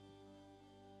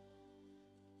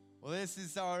Well, this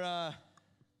is our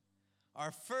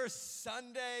first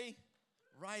Sunday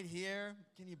right here.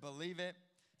 Can you believe it?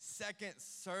 Second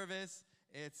service.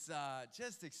 It's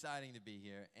just exciting to be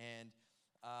here. And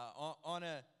on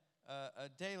a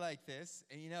day like this,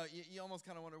 and you almost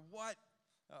kind of wonder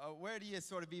where do you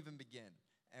sort of even begin?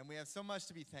 And we have so much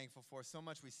to be thankful for, so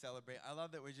much we celebrate. I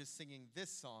love that we're just singing this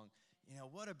song.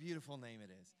 What a beautiful name it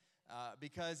is.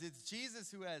 Because it's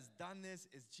Jesus who has done this.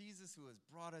 It's Jesus who has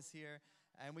brought us here.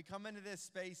 And we come into this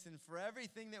space, and for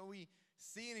everything that we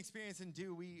see and experience and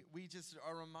do, we just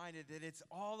are reminded that it's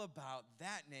all about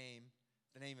that name,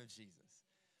 the name of Jesus.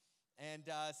 And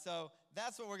so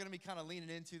that's what we're going to be kind of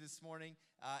leaning into this morning.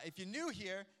 If you're new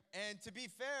here, and to be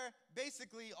fair,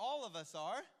 basically all of us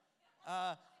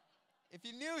are. If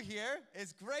you're new here,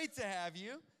 it's great to have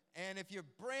you. And if you're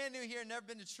brand new here, never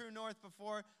been to True North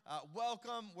before,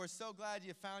 welcome. We're so glad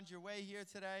you found your way here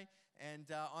today. And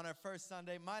on our first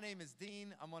Sunday, my name is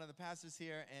Dean. I'm one of the pastors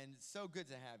here, and so good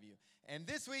to have you. And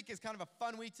this week is kind of a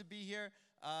fun week to be here.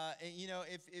 And,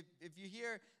 if you're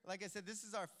here, like I said, this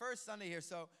is our first Sunday here,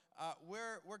 so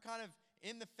we're kind of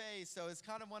in the phase. So it's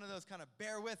kind of one of those kind of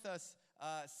bear with us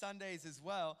Sundays as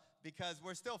well, because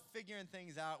we're still figuring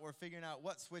things out. We're figuring out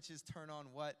what switches turn on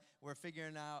what. We're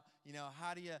figuring out,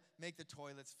 how do you make the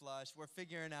toilets flush? We're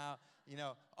figuring out,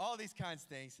 all these kinds of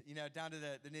things, down to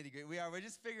the nitty-gritty. We're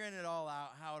just figuring it all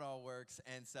out, how it all works.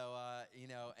 And so,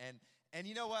 and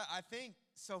you know what? I think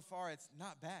so far it's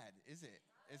not bad, is it?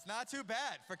 It's not too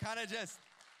bad for kind of just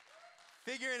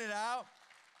figuring it out.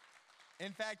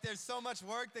 In fact, there's so much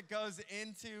work that goes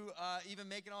into even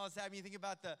making all this happen. You think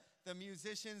about the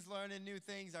musicians learning new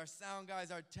things, our sound guys,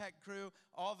 our tech crew,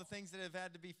 all the things that have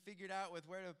had to be figured out with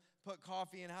where to put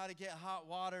coffee and how to get hot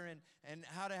water and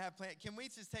how to have plant. Can we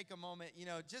just take a moment,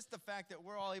 just the fact that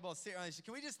we're all able to sit around this,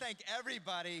 can we just thank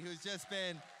everybody who's just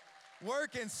been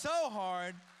working so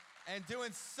hard and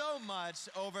doing so much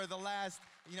over the last,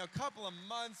 couple of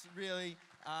months, really,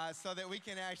 so that we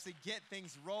can actually get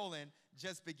things rolling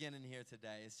just beginning here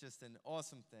today. It's just an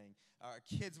awesome thing. Our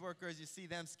kids workers, you see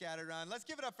them scattered around. Let's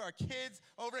give it up for our kids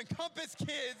over in Compass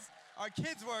Kids, our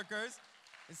kids workers.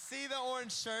 And see the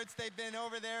orange shirts. They've been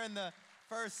over there in the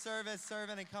first service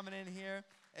serving and coming in here.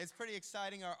 It's pretty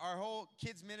exciting. Our whole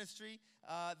kids ministry,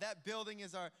 that building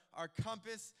is our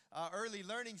Compass Early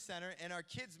Learning Center, and our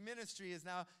kids ministry is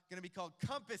now going to be called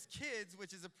Compass Kids,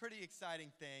 which is a pretty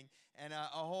exciting thing, and a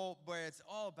whole where it's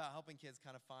all about helping kids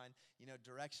kind of find,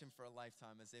 direction for a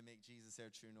lifetime as they make Jesus their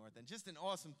true north. And just an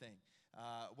awesome thing,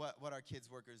 what our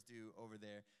kids workers do over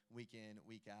there week in,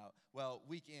 week out. Well,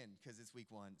 week in because it's week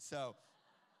one. So.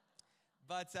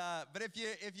 But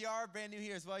if you are brand new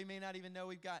here as well, you may not even know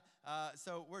we've got,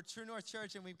 so we're True North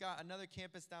Church, and we've got another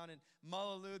campus down in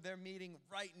Mullaloo. They're meeting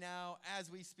right now as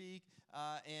we speak,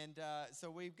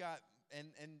 so we've got,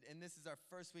 and this is our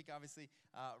first week, obviously,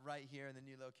 right here in the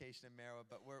new location in Merrill,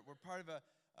 but we're part of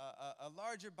a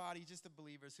larger body just of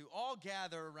believers who all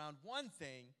gather around one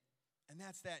thing, and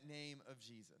that's that name of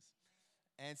Jesus.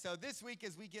 And so this week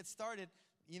as we get started,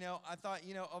 I thought,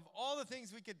 of all the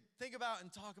things we could think about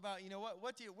and talk about,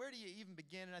 where do you even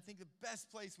begin? And I think the best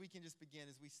place we can just begin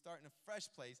as we start in a fresh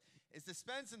place is to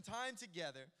spend some time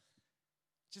together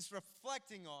just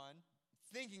reflecting on,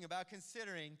 thinking about,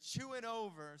 considering, chewing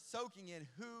over, soaking in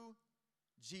who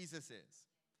Jesus is.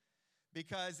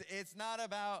 Because it's not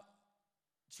about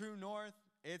True North.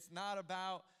 It's not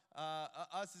about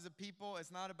us as a people.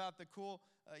 It's not about the cool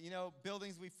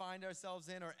buildings we find ourselves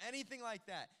in or anything like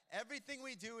that. Everything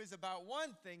we do is about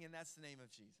one thing, and that's the name of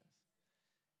Jesus.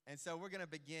 And so we're going to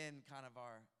begin kind of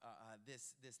our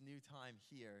this new time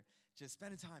here, just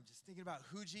spending time just thinking about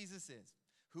who Jesus is,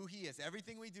 who he is.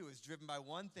 Everything we do is driven by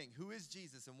one thing: who is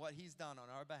Jesus and what he's done on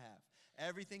our behalf.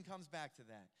 Everything comes back to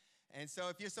that. And so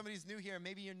if you're somebody who's new here,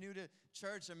 maybe you're new to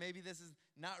church, or maybe this is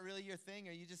not really your thing,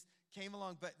 or you just came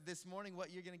along, but this morning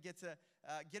what you're going to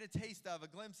get a taste of, a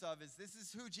glimpse of, is this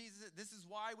is who Jesus is. This is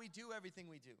why we do everything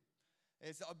we do.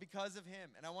 It's because of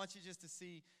him. And I want you just to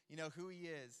see, who he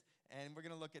is. And we're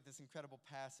going to look at this incredible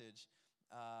passage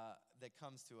that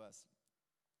comes to us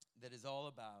that is all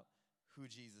about who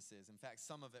Jesus is. In fact,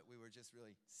 some of it we were just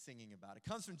really singing about. It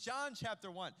comes from John chapter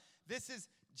 1. This is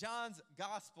John's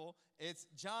gospel. It's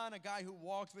John, a guy who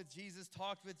walked with Jesus,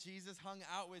 talked with Jesus, hung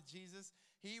out with Jesus.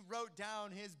 He wrote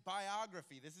down his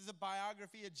biography. This is a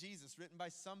biography of Jesus written by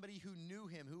somebody who knew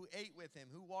him, who ate with him,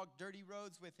 who walked dirty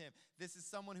roads with him. This is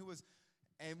someone who was,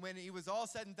 and when he was all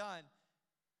said and done,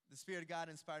 the Spirit of God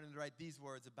inspired him to write these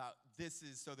words about this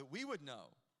is so that we would know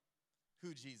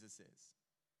who Jesus is.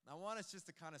 I want us just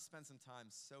to kind of spend some time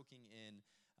soaking in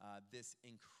this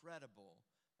incredible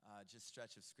just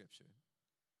stretch of Scripture.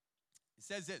 It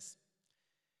says this: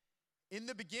 In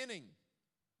the beginning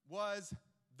was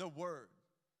the Word.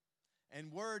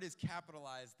 And word is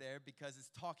capitalized there because it's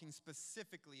talking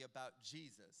specifically about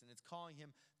Jesus, and it's calling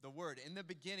him the Word. In the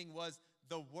beginning was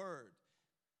the Word,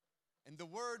 and the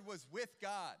Word was with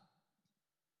God,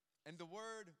 and the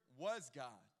Word was God.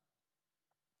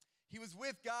 He was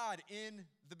with God in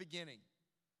the beginning.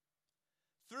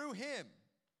 Through him,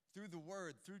 through the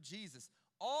Word, through Jesus,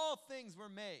 all things were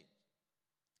made.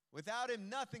 Without him,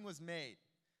 nothing was made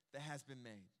that has been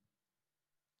made.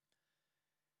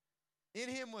 In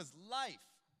him was life,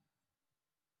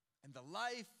 and the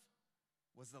life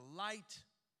was the light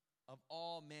of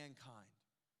all mankind.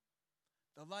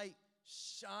 The light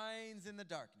shines in the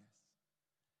darkness,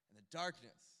 and the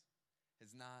darkness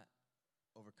has not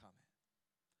overcome it.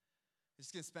 I'm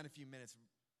just going to spend a few minutes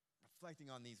reflecting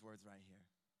on these words right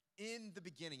here. In the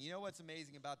beginning. You know what's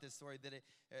amazing about this story, that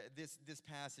this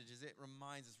passage is it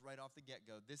reminds us right off the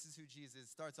get-go. This is who Jesus is.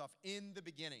 It starts off in the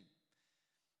beginning.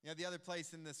 You know, the other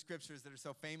place in the scriptures that are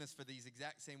so famous for these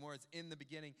exact same words, in the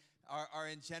beginning, are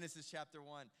in Genesis chapter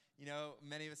 1. You know,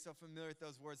 many of us are so familiar with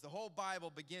those words. The whole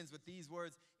Bible begins with these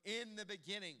words, in the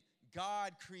beginning,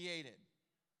 God created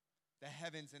the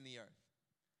heavens and the earth.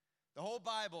 The whole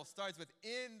Bible starts with,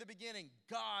 in the beginning,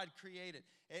 God created.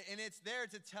 And it's there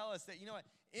to tell us that, you know what,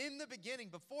 in the beginning,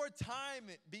 before time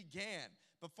began,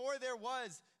 before there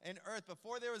was an earth,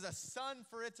 before there was a sun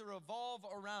for it to revolve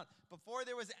around, before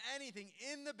there was anything,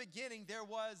 in the beginning, there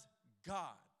was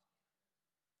God.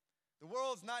 The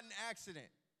world's not an accident.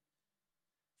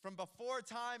 From before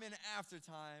time and after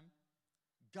time,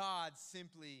 God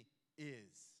simply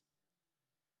is.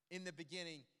 In the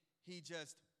beginning, he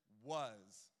just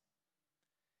was.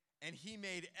 And he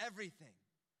made everything.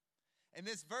 And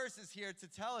this verse is here to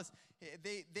tell us,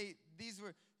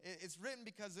 it's written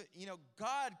because, you know,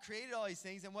 God created all these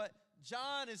things. And what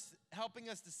John is helping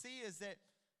us to see is that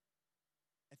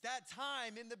at that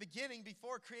time, in the beginning,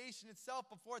 before creation itself,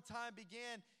 before time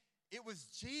began, it was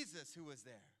Jesus who was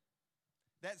there.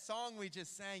 That song we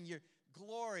just sang, your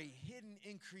glory hidden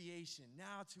in creation,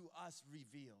 now to us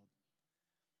revealed.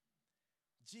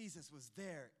 Jesus was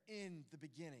there in the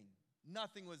beginning.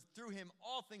 Nothing was, through him,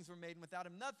 all things were made, and without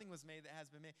him, nothing was made that has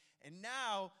been made. And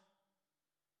now,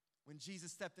 when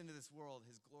Jesus stepped into this world,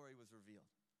 his glory was revealed.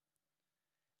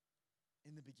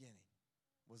 In the beginning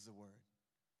was the Word,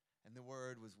 and the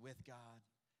Word was with God,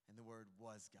 and the Word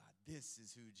was God. This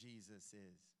is who Jesus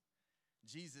is.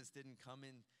 Jesus didn't come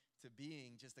into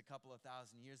being just a couple of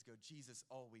thousand years ago. Jesus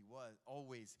always was,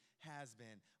 always has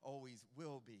been, always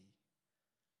will be.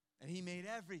 And he made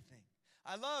everything.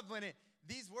 I love when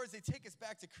these words, they take us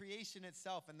back to creation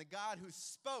itself and the God who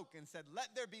spoke and said, let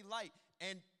there be light,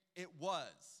 and it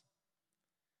was.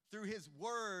 Through his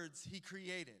words, he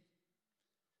created.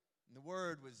 And the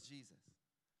Word was Jesus.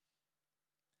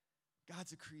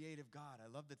 God's a creative God.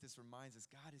 I love that this reminds us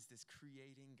God is this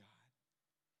creating God.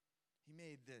 He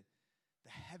made the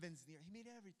heavens and the earth. He made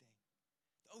everything.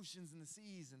 The oceans and the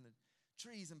seas and the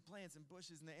trees and plants and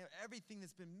bushes and everything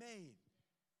that's been made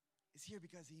is here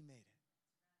because he made it.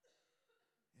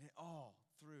 And it all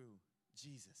through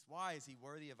Jesus. Why is he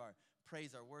worthy of our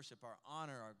praise, our worship, our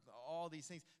honor, all these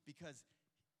things? Because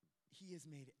he has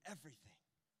made everything.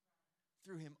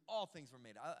 Through him, all things were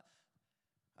made.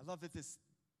 I love that these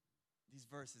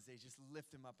verses, they just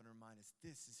lift him up and remind us,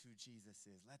 this is who Jesus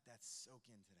is. Let that soak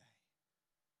in today.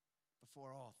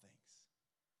 Before all things,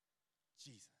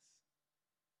 Jesus.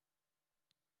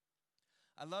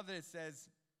 I love that it says,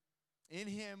 in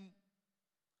him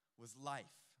was life.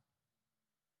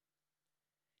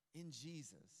 In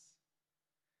Jesus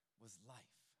was life.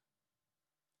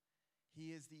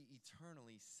 He is the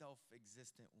eternally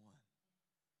self-existent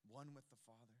one with the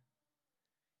Father.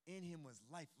 In him was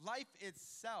life. Life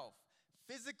itself,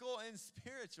 physical and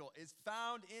spiritual, is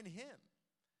found in him.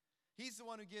 He's the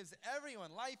one who gives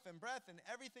everyone life and breath and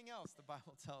everything else, the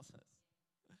Bible tells us.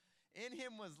 In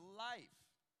him was life.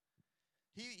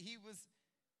 He was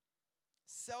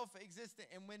self-existent.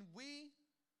 And when we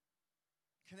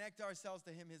connect ourselves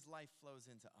to him, his life flows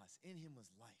into us. In him was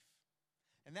life.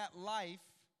 And that life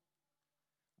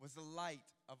was the light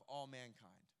of all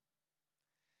mankind.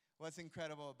 What's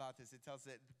incredible about this, it tells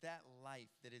us that life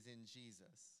that is in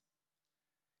Jesus,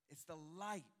 it's the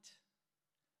light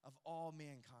of all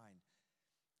mankind.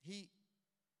 He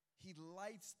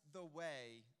lights the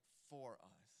way for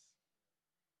us.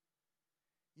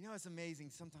 You know, it's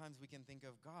amazing. Sometimes we can think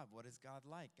of God. What is God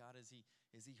like? God, is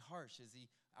he harsh? Is he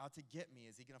out to get me?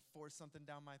 Is he going to force something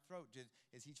down my throat?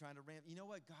 Is he trying to ram? You know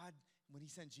what? God, when he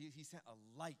sent Jesus, he sent a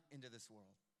light into this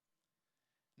world.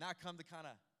 Not come to kind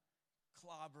of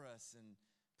clobber us and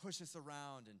push us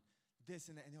around and this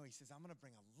and that. No, he says, I'm going to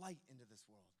bring a light into this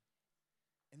world.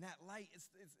 And that light,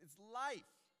 it's life.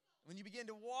 When you begin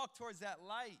to walk towards that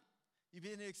light, you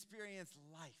begin to experience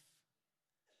life.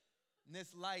 And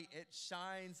this light, it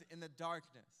shines in the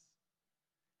darkness.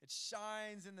 It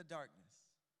shines in the darkness.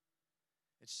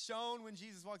 It's shone when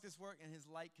Jesus walked this work, and his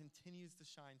light continues to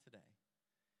shine today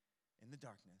in the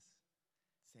darkness,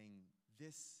 saying,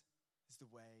 this is the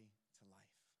way to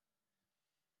life.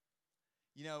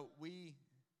 You know, we,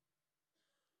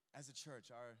 as a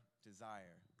church, our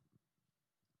desire,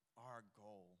 our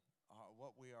goal,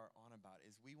 what we are on about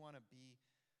is we want to be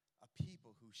a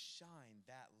people who shine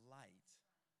that light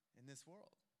in this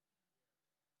world.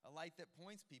 A light that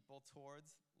points people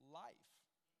towards life.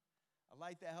 A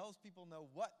light that helps people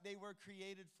know what they were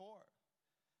created for.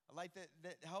 A light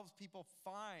that helps people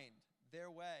find their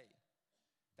way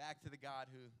back to the God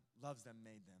who loves them,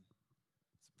 made them.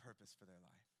 It's a purpose for their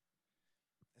life.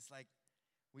 It's like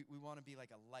we want to be like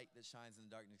a light that shines in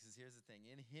the darkness, because here's the thing.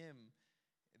 In him,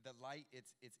 the light,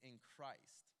 it's in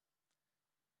Christ.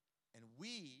 And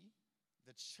we,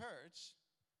 the church,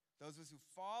 those of us who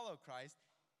follow Christ,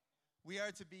 we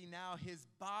are to be now his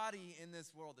body in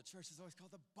this world. The church is always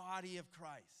called the body of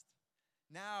Christ.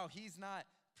 Now he's not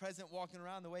present walking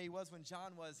around the way he was when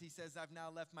John was. He says, I've now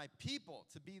left my people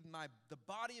to be the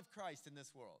body of Christ in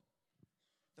this world.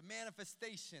 The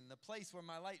manifestation, the place where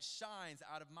my light shines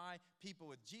out of my people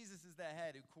with Jesus as the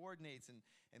head who coordinates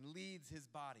and leads his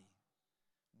body.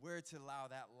 We're to allow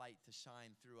that light to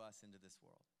shine through us into this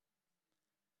world.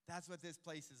 That's what this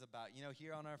place is about. You know,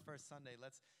 here on our first Sunday,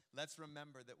 let's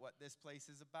remember that what this place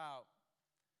is about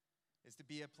is to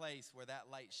be a place where that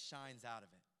light shines out of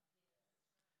it.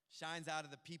 Shines out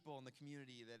of the people in the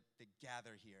community that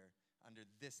gather here under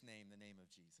this name, the name of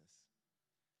Jesus.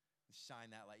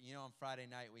 Shine that light. You know, on Friday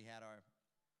night, we had our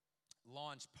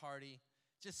launch party,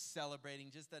 just celebrating,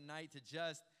 just a night to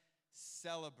just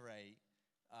celebrate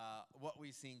what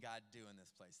we've seen God do in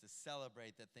this place, to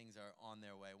celebrate that things are on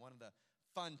their way. One of the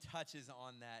fun touches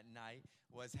on that night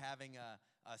was having a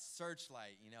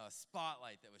searchlight, you know, a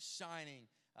spotlight that was shining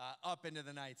up into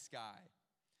the night sky.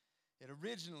 It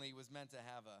originally was meant to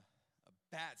have a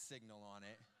bat signal on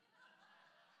it.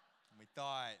 And we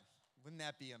thought, wouldn't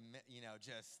that be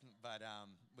but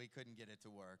we couldn't get it to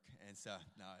work. And so,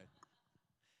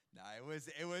 it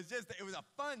was a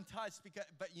fun touch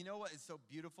but you know what is so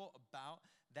beautiful about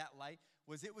that light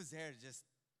was it was there to just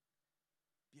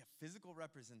be a physical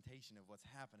representation of what's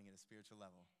happening at a spiritual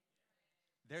level.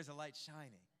 There's a light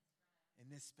shining in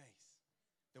this space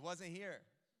that wasn't here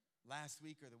last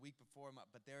week or the week before,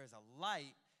 but there is a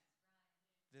light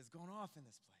that's going off in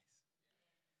this place.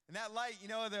 And that light, you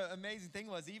know, the amazing thing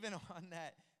was even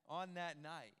on that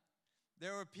night,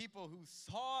 there were people who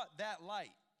saw that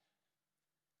light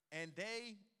and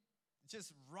they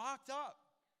just rocked up.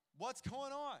 What's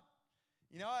going on?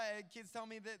 You know, I had kids tell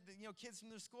me that, you know, kids from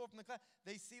their school, from the class,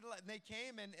 they see the light, and they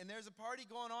came, and there's a party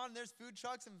going on, and there's food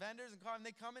trucks and vendors and cars, and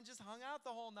they come and just hung out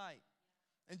the whole night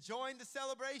and joined the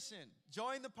celebration,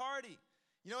 joined the party.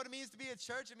 You know what it means to be a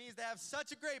church? It means to have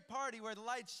such a great party where the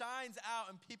light shines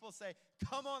out and people say,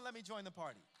 come on, let me join the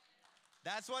party.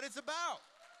 That's what it's about.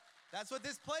 That's what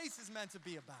this place is meant to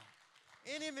be about.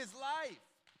 In him is life.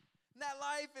 And that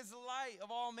life is the light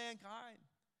of all mankind.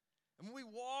 And when we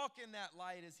walk in that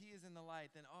light as he is in the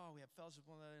light, then, we have fellowship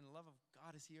with one another, and the love of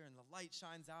God is here, and the light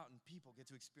shines out, and people get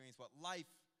to experience what life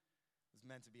was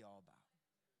meant to be all about.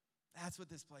 That's what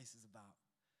this place is about.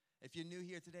 If you're new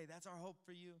here today, that's our hope for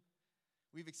you.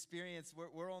 We've experienced,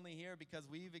 we're only here because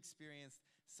we've experienced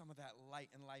some of that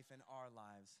light and life in our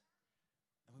lives.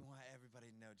 And we want everybody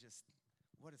to know just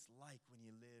what it's like when you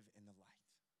live in the light.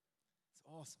 It's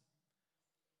awesome.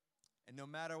 And no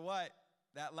matter what,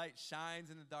 that light shines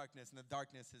in the darkness, and the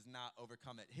darkness has not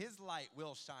overcome it. His light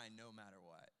will shine no matter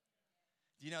what.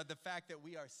 You know, the fact that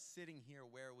we are sitting here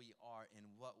where we are and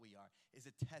what we are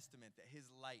is a testament that his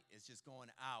light is just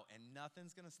going out, and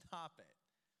nothing's going to stop it.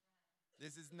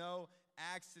 This is no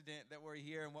accident that we're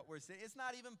here and what we're saying. It's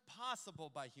not even possible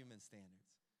by human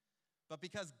standards. But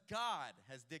because God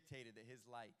has dictated that his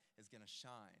light is going to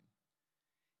shine,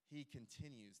 he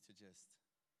continues to just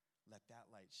let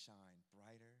that light shine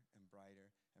brighter and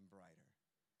brighter and brighter.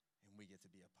 And we get to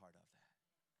be a part of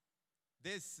that.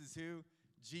 This is who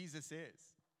Jesus is.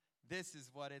 This is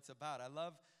what it's about. I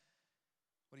love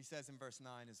what he says in verse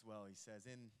 9 as well. He says,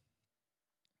 in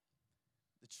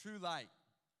the true light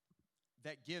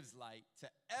that gives light to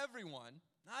everyone,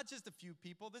 not just a few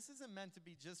people. This isn't meant to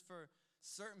be just for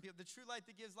certain people. The true light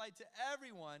that gives light to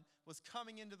everyone was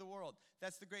coming into the world.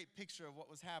 That's the great picture of what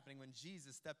was happening when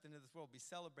Jesus stepped into this world. We'll be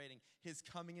celebrating his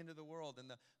coming into the world in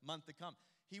the month to come.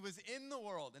 He was in the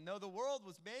world, and though the world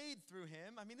was made through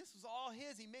him, I mean, this was all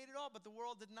his. He made it all, but the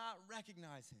world did not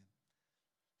recognize him.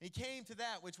 He came to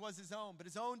that which was his own, but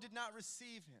his own did not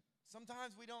receive him.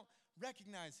 Sometimes we don't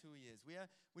recognize who he is.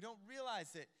 We don't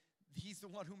realize that he's the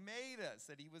one who made us,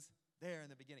 that he was there in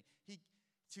the beginning.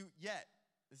 Yet,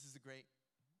 this is a great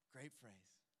phrase.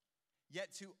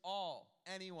 Yet to all,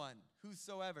 anyone,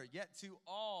 whosoever, yet to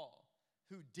all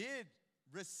who did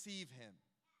receive him,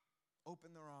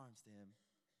 open their arms to him.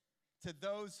 To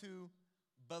those who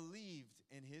believed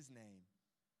in his name,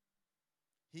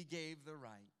 he gave the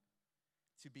right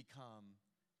to become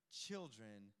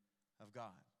children of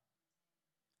God.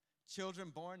 Children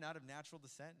born not of natural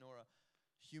descent, nor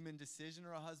a human decision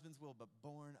or a husband's will, but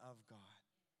born of God.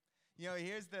 You know,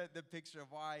 here's the picture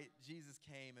of why Jesus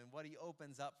came, and what he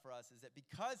opens up for us is that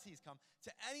because he's come,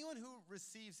 to anyone who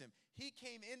receives him, he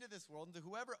came into this world, and to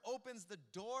whoever opens the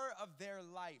door of their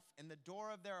life and the door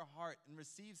of their heart and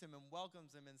receives him and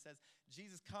welcomes him and says,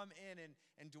 Jesus, come in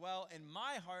and dwell in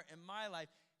my heart and my life,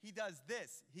 he does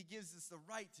this. He gives us the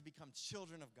right to become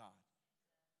children of God.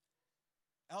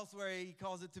 Elsewhere, he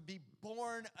calls it to be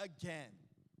born again.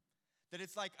 That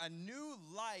it's like a new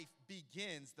life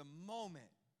begins the moment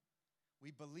we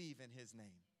believe in his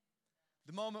name.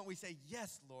 The moment we say,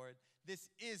 yes, Lord, this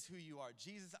is who you are.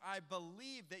 Jesus, I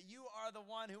believe that you are the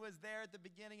one who was there at the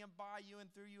beginning, and by you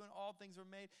and through you and all things were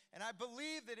made. And I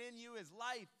believe that in you is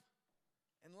life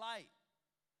and light.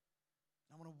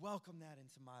 And I want to welcome that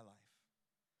into my life.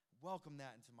 Welcome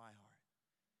that into my heart.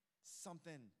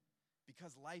 Something,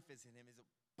 because life is in him, is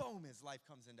boom, his life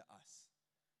comes into us.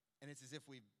 And it's as if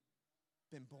we've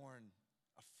been born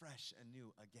afresh,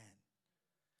 anew again.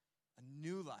 A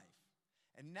new life.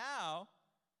 And now,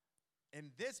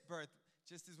 in this birth,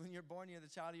 just as when you're born, you're the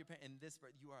child of your parent, in this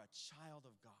birth, you are a child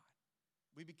of God.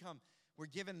 We're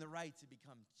given the right to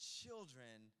become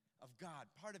children of God,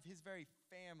 part of his very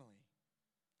family.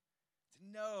 To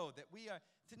know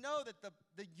that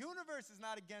the universe is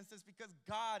not against us because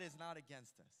God is not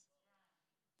against us.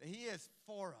 That he is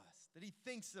for us, that he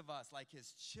thinks of us like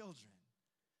his children.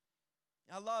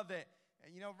 I love that,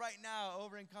 right now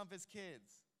over in Compass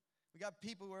Kids, we got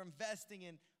people who are investing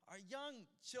in our young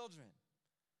children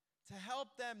to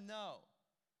help them know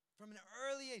from an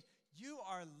early age, you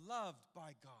are loved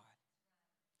by God.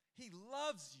 He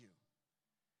loves you.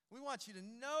 We want you to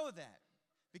know that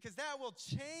because that will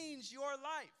change your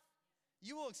life.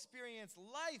 You will experience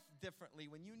life differently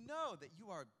when you know that you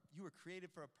are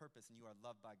created for a purpose and you are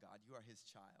loved by God. You are his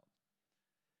child.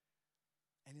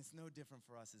 And it's no different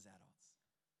for us as adults.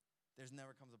 There's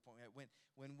never comes a point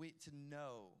when we to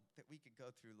know that we could go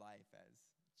through life as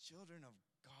children of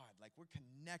God, like we're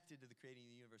connected to the creating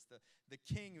of the universe. The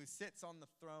king who sits on the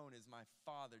throne is my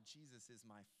father. Jesus is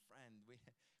my friend.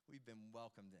 We've been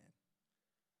welcomed in.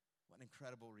 What an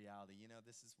incredible reality.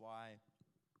 This is why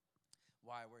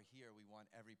we're here. We want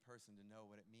every person to know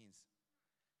what it means.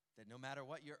 That no matter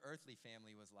what your earthly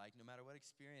family was like, no matter what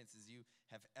experiences you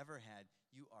have ever had,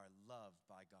 you are loved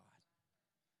by God.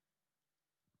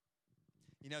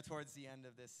 Towards the end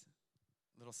of this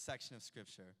little section of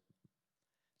Scripture,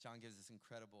 John gives this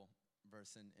incredible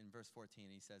verse. In verse 14,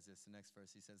 he says this, the next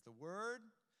verse, he says, the word,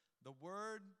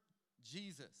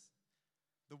 Jesus,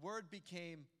 the word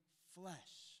became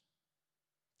flesh.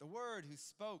 The word who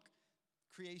spoke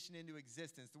creation into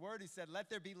existence. The word who said, let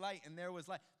there be light, and there was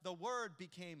light. The word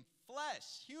became flesh,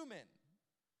 human,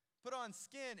 put on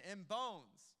skin and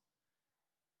bones,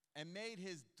 and made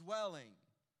his dwelling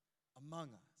among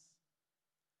us.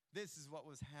 This is what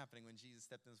was happening when Jesus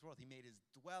stepped in this world. He made his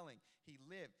dwelling. He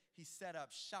lived. He set up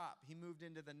shop. He moved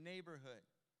into the neighborhood,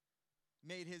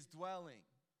 made his dwelling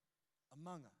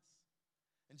among us.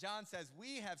 And John says,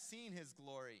 we have seen his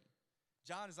glory.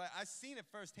 John is like, I've seen it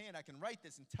firsthand. I can write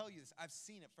this and tell you this. I've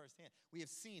seen it firsthand. We have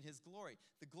seen his glory,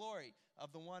 the glory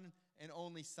of the one and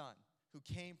only Son who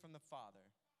came from the Father,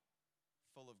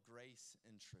 full of grace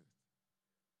and truth.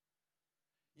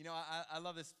 I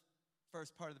love this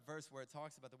first part of the verse where it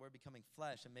talks about the word becoming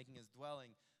flesh and making his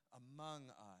dwelling among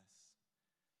us.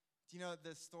 Do you know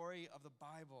the story of the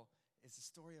Bible is the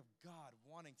story of God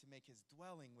wanting to make his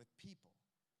dwelling with people,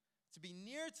 to be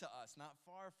near to us, not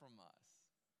far from us,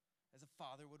 as a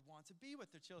father would want to be with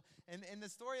their children. And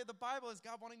the story of the Bible is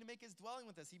God wanting to make his dwelling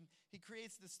with us. He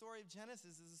creates the story of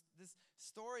Genesis, this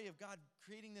story of God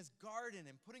creating this garden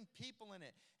and putting people in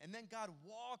it, and then God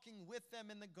walking with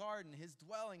them in the garden, his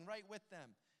dwelling right with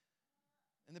them.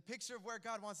 And the picture of where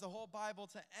God wants the whole Bible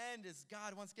to end is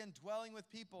God once again dwelling with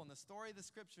people. And the story of the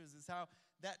scriptures is how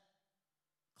that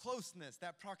closeness,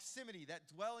 that proximity, that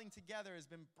dwelling together has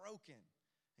been broken,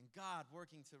 and God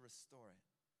working to restore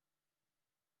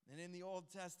it. And in the Old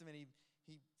Testament, he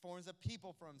forms a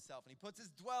people for himself, and he puts his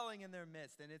dwelling in their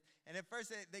midst. And at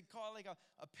first, they call it like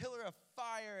a pillar of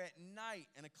fire at night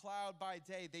and a cloud by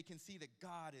day. They can see that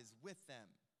God is with them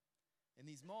in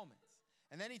these moments.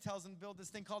 And then he tells them to build this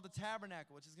thing called the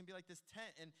tabernacle, which is going to be like this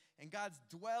tent, and God's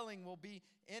dwelling will be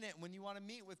in it. When you want to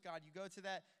meet with God, you go to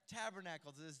that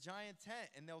tabernacle, to this giant tent,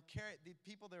 and they'll carry it. The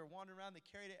people that are wandering around, they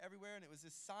carried it everywhere, and it was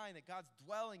this sign that God's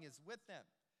dwelling is with them.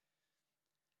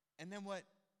 And then what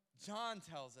John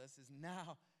tells us is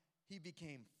now he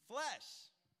became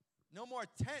flesh. No more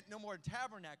tent, no more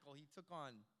tabernacle. He took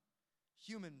on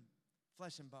human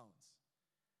flesh and bones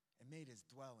and made his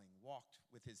dwelling, walked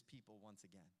with his people once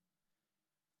again.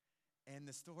 And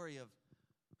the story of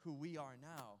who we are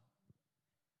now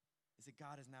is that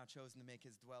God has now chosen to make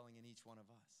his dwelling in each one of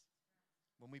us.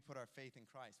 When we put our faith in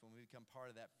Christ, when we become part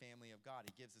of that family of God,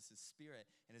 he gives us his spirit,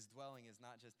 and his dwelling is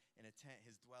not just in a tent,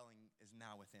 his dwelling is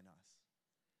now within us.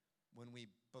 When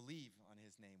we believe on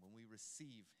his name, when we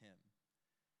receive him.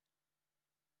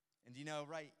 And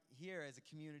right here as a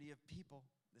community of people,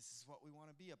 this is what we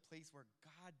want to be, a place where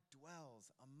God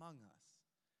dwells among us.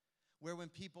 Where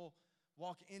when people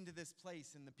walk into this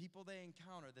place and the people they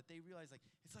encounter, that they realize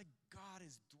it's like God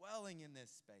is dwelling in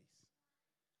this space.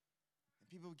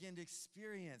 And people begin to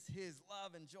experience his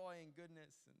love and joy and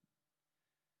goodness and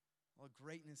all the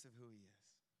greatness of who he is.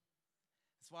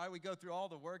 That's why we go through all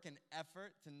the work and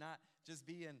effort to not just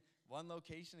be in one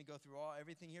location and go through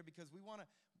everything here, because we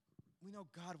know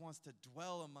God wants to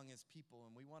dwell among his people,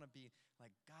 and we want to be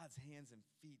like God's hands and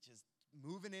feet just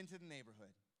moving into the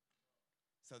neighborhood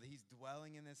so that he's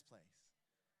dwelling in this place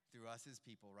through us as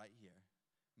people right here,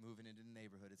 moving into the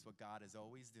neighborhood. It's what God is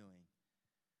always doing,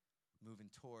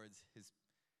 moving towards his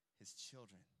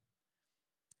children.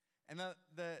 And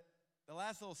the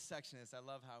last little section is, I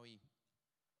love how he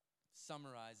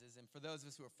summarizes, and for those of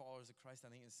us who are followers of Christ,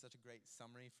 I think it's such a great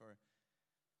summary for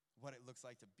what it looks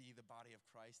like to be the body of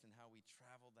Christ and how we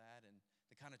travel that and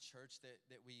the kind of church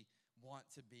that we want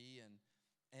to be.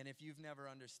 And if you've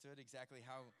never understood exactly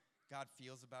how God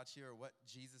feels about you or what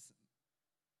Jesus'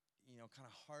 kind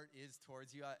of heart is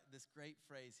towards you, this great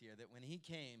phrase here, that when he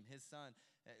came, his son,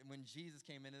 when Jesus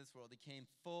came into this world, he came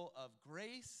full of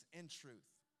grace and truth.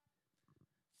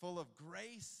 Full of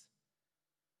grace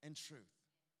and truth.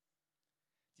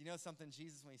 Do you know something?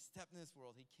 Jesus, when he stepped in this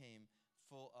world, he came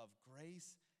full of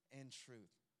grace and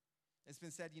truth. It's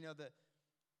been said, that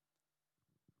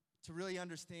to really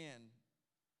understand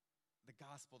the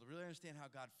gospel, to really understand how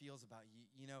God feels about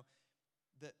you,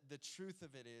 the truth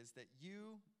of it is that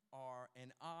you are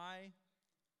and I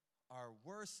are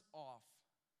worse off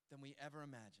than we ever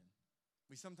imagined.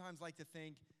 We sometimes like to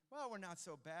think, well, we're not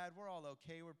so bad. We're all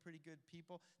okay. We're pretty good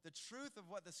people. The truth of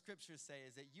what the scriptures say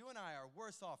is that you and I are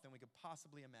worse off than we could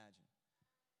possibly imagine.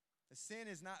 The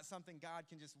sin is not something God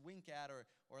can just wink at or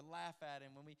laugh at.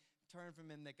 And when we turn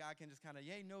from him, that God can just kind of,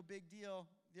 yay, no big deal.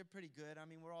 You're pretty good. I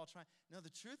mean, we're all trying. No,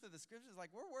 the truth of the scriptures is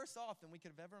we're worse off than we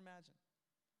could have ever imagined.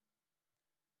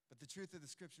 But the truth of the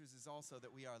scriptures is also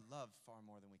that we are loved far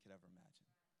more than we could ever imagine.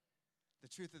 The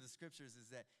truth of the scriptures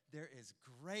is that there is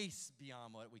grace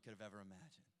beyond what we could have ever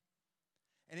imagined.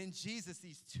 And in Jesus,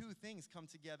 these two things come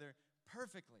together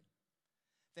perfectly.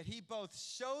 That he both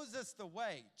shows us the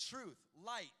way, truth,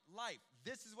 light, life.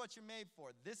 This is what you're made for.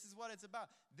 This is what it's about.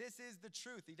 This is the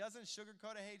truth. He doesn't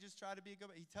sugarcoat it. Hey, just try to be a good.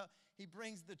 He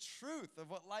brings the truth of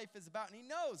what life is about, and he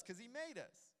knows because he made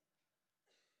us.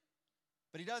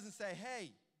 But he doesn't say,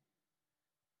 hey,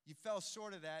 you fell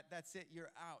short of that. That's it.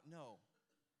 You're out. No.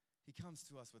 He comes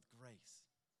to us with grace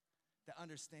that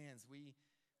understands we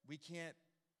can't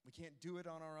do it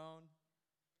on our own.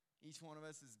 Each one of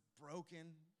us is broken,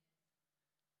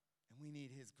 and we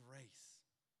need his grace.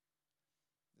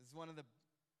 This is one of the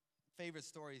favorite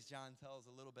stories John tells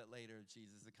a little bit later of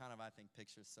Jesus. It kind of, I think,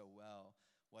 pictures so well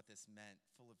what this meant,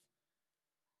 full of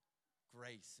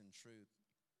grace and truth.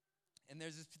 And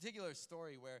there's this particular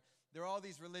story where there are all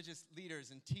these religious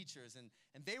leaders and teachers,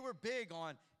 and they were big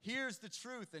on here's the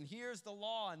truth and here's the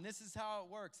law and this is how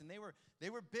it works. And they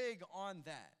were big on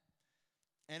that.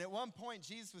 And at one point,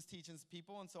 Jesus was teaching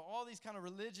people, and so all these kind of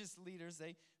religious leaders,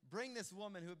 they bring this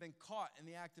woman who had been caught in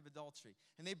the act of adultery.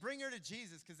 And they bring her to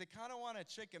Jesus because they kind of want to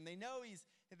trick him. They know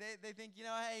they think,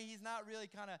 hey, he's not really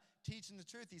kind of teaching the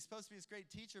truth. He's supposed to be this great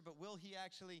teacher, but will he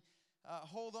actually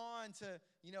hold on to,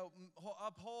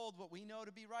 uphold what we know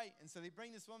to be right? And so they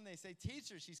bring this woman, they say,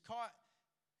 teacher, she's caught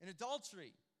in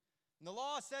adultery. And the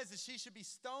law says that she should be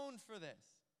stoned for this.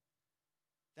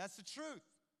 That's the truth,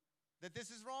 that this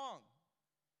is wrong.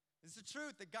 It's the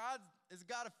truth that God is a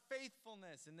God of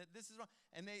faithfulness and that this is wrong.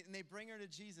 And they bring her to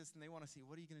Jesus and they want to see,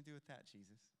 what are you going to do with that,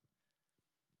 Jesus?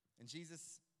 And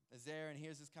Jesus is there, and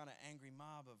here's this kind of angry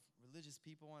mob of religious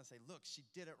people want to say, look, she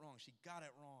did it wrong. She got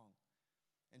it wrong.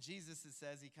 And Jesus, it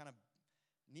says, he kind of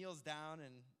kneels down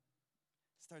and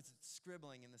starts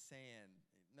scribbling in the sand.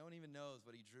 No one even knows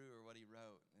what he drew or what he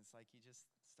wrote. And it's like he just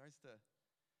starts to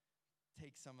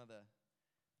take some of the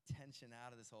tension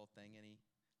out of this whole thing, and he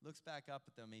looks back up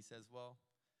at them. He says, well,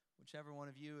 whichever one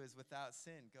of you is without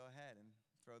sin, go ahead and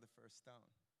throw the first stone.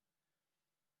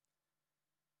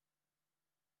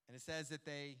 And it says that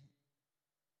they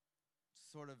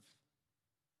sort of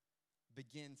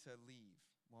begin to leave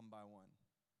one by one.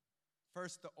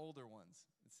 First, the older ones,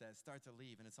 it says, start to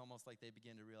leave. And it's almost like they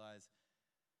begin to realize,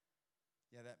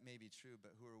 yeah, that may be true,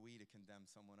 but who are we to condemn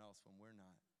someone else when we're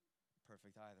not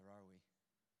perfect either, are we?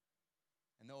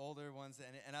 And the older ones,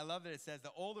 and I love that it says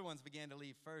the older ones began to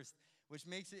leave first, which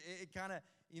makes it kind of,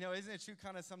 isn't it true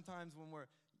kind of sometimes when we're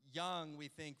young, we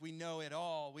think we know it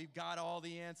all. We've got all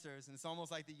the answers. And it's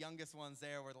almost like the youngest ones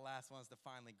there were the last ones to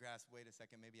finally grasp, wait a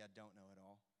second, maybe I don't know it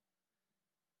all.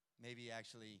 Maybe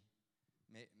actually,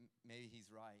 maybe he's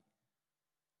right.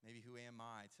 Maybe who am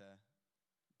I to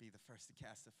be the first to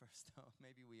cast the first stone?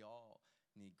 Maybe we all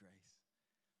need grace.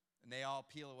 And they all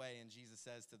peel away, and Jesus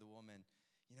says to the woman,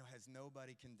 has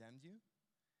nobody condemned you?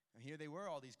 And here they were,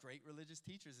 all these great religious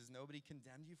teachers. Has nobody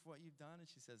condemned you for what you've done? And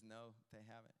she says, no, they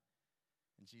haven't.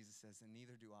 And Jesus says, and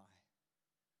neither do I.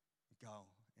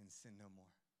 Go and sin no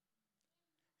more.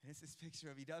 And it's this picture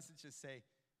of, he doesn't just say,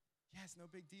 yeah, it's no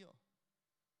big deal.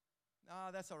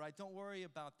 No, that's all right. Don't worry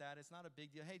about that. It's not a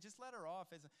big deal. Hey, just let her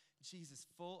off. Jesus,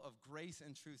 full of grace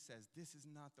and truth, says, this is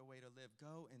not the way to live.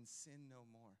 Go and sin no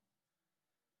more.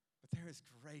 But there is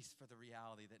grace for the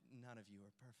reality that none of you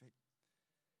are perfect.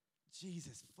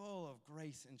 Jesus, full of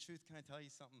grace and truth. Can I tell you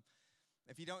something?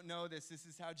 If you don't know this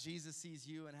is how Jesus sees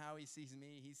you and how he sees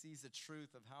me. He sees the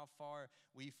truth of how far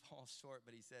we fall short,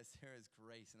 but he says there is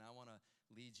grace, and I want to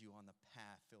lead you on the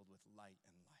path filled with light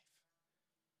and life.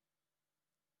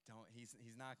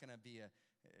 He's not going to be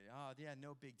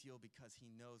no big deal, because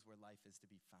he knows where life is to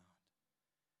be found,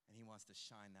 and he wants to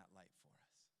shine that light for us.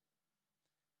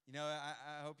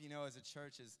 I hope you know, as a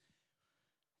church,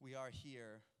 we are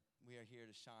here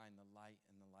to shine the light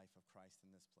and the life of Christ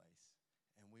in this place.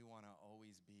 And we want to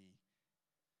always be,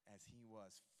 as he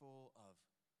was, full of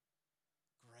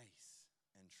grace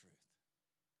and truth.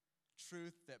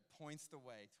 Truth that points the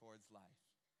way towards life,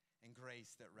 and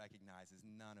grace that recognizes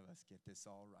none of us get this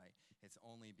all right. It's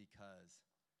only because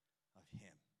of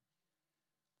him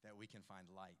that we can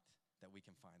find light, that we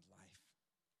can find life.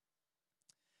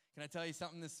 Can I tell you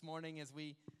something this morning as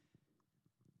we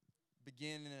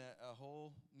begin in a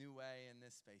whole new way in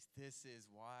this space? This is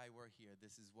why we're here.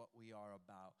 This is what we are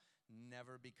about.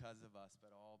 Never because of us,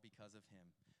 but all because of him.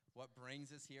 What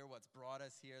brings us here, what's brought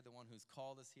us here, the one who's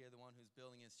called us here, the one who's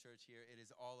building his church here, it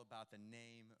is all about the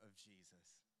name of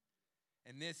Jesus.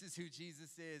 And this is who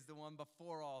Jesus is, the one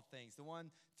before all things, the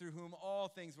one through whom all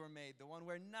things were made, the one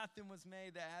where nothing was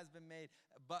made that has been made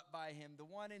but by him, the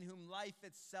one in whom life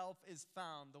itself is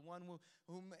found, the one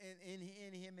whom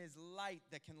in him is light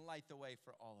that can light the way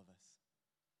for all of us,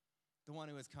 the one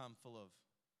who has come full of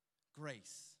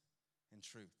grace and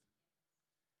truth.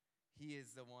 He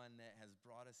is the one that has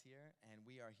brought us here, and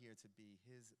we are here to be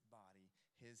his body,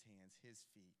 his hands, his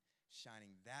feet,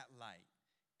 shining that light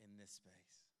in this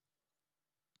space.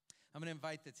 I'm going to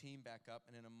invite the team back up,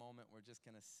 and in a moment, we're just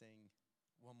going to sing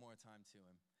one more time to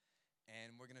him.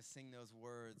 And we're going to sing those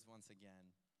words once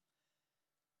again.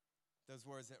 Those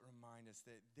words that remind us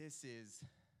that this is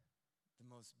the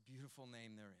most beautiful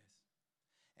name there is.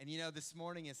 And this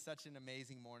morning is such an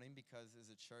amazing morning, because as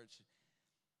a church,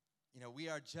 we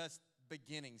are just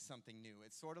beginning something new.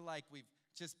 It's sort of like we've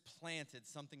just planted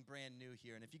something brand new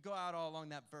here. And if you go out all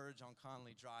along that verge on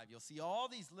Connolly Drive, you'll see all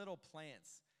these little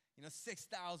plants,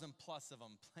 6,000 plus of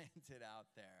them planted out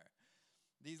there.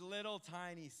 These little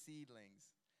tiny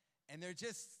seedlings. And they're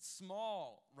just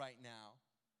small right now.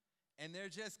 And they're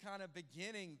just kind of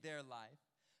beginning their life.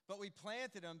 But we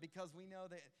planted them because we know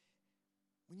that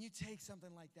when you take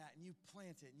something like that and you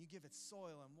plant it and you give it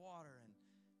soil and water, and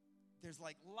there's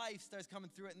like life starts coming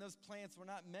through it, and those plants were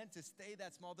not meant to stay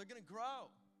that small. They're going to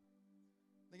grow.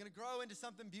 They're going to grow into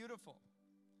something beautiful.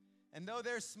 And though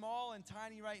they're small and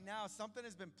tiny right now, something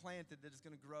has been planted that is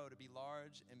going to grow to be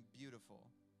large and beautiful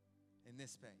in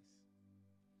this space.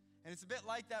 And it's a bit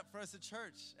like that for us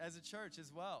as a church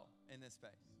as well in this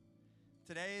space.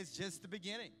 Today is just the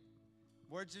beginning.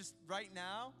 We're just right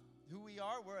now, who we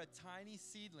are. We're a tiny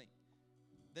seedling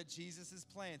that Jesus is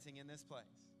planting in this place.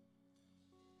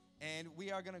 And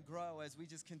we are going to grow as we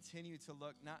just continue to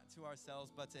look not to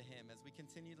ourselves but to him, as we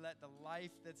continue to let the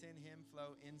life that's in him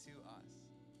flow into us.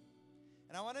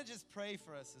 And I want to just pray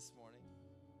for us this morning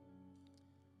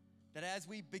that as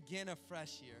we begin a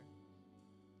fresh year,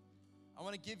 I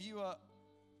want to give you a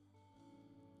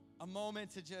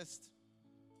moment to just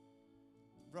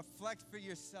reflect for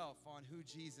yourself on who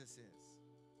Jesus is.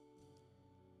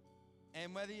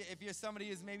 And if you're somebody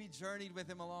who's maybe journeyed with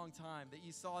him a long time, that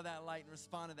you saw that light and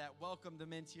responded to that, welcomed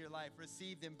him into your life,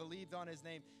 received him, believed on his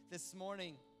name, this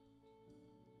morning,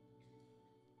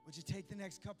 would you take the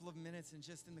next couple of minutes and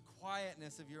just in the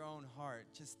quietness of your own heart,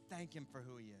 just thank him for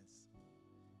who he is.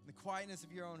 In the quietness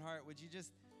of your own heart, would you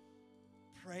just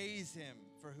praise him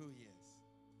for who he is?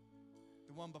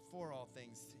 The one before all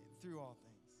things, through all things.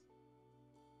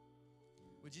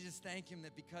 Would you just thank him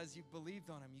that because you've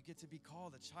believed on him, you get to be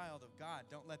called a child of God?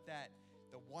 Don't let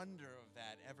the wonder of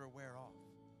that ever wear off.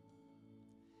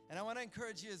 And I want to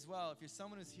encourage you as well, if you're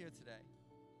someone who's here today,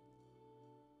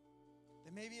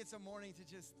 that maybe it's a morning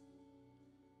to just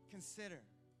consider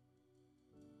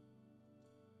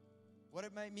what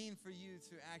it might mean for you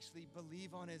to actually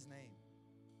believe on his name,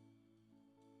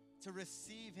 to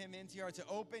receive him into your heart, to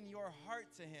open your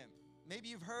heart to him. Maybe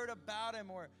you've heard about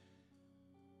him or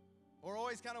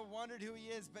always kind of wondered who he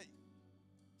is, but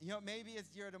maybe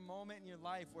you're at a moment in your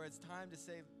life where it's time to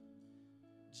say,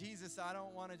 Jesus, I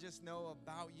don't want to just know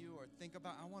about you or think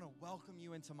about, I want to welcome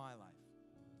you into my life.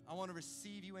 I want to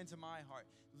receive you into my heart.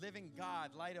 Living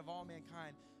God, light of all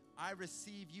mankind, I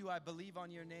receive you. I believe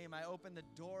on your name. I open the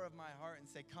door of my heart and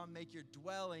say, come make your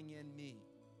dwelling in me.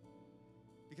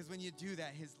 Because when you do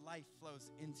that, his life flows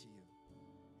into you.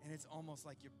 And it's almost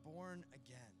like you're born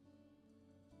again.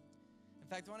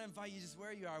 In fact, I want to invite you just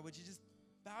where you are. Would you just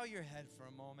bow your head for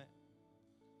a moment?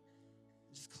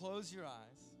 Just close your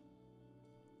eyes.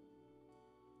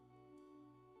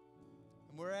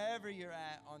 And wherever you're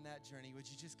at on that journey, would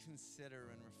you just consider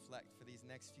and reflect for these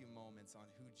next few moments on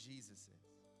who Jesus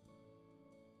is?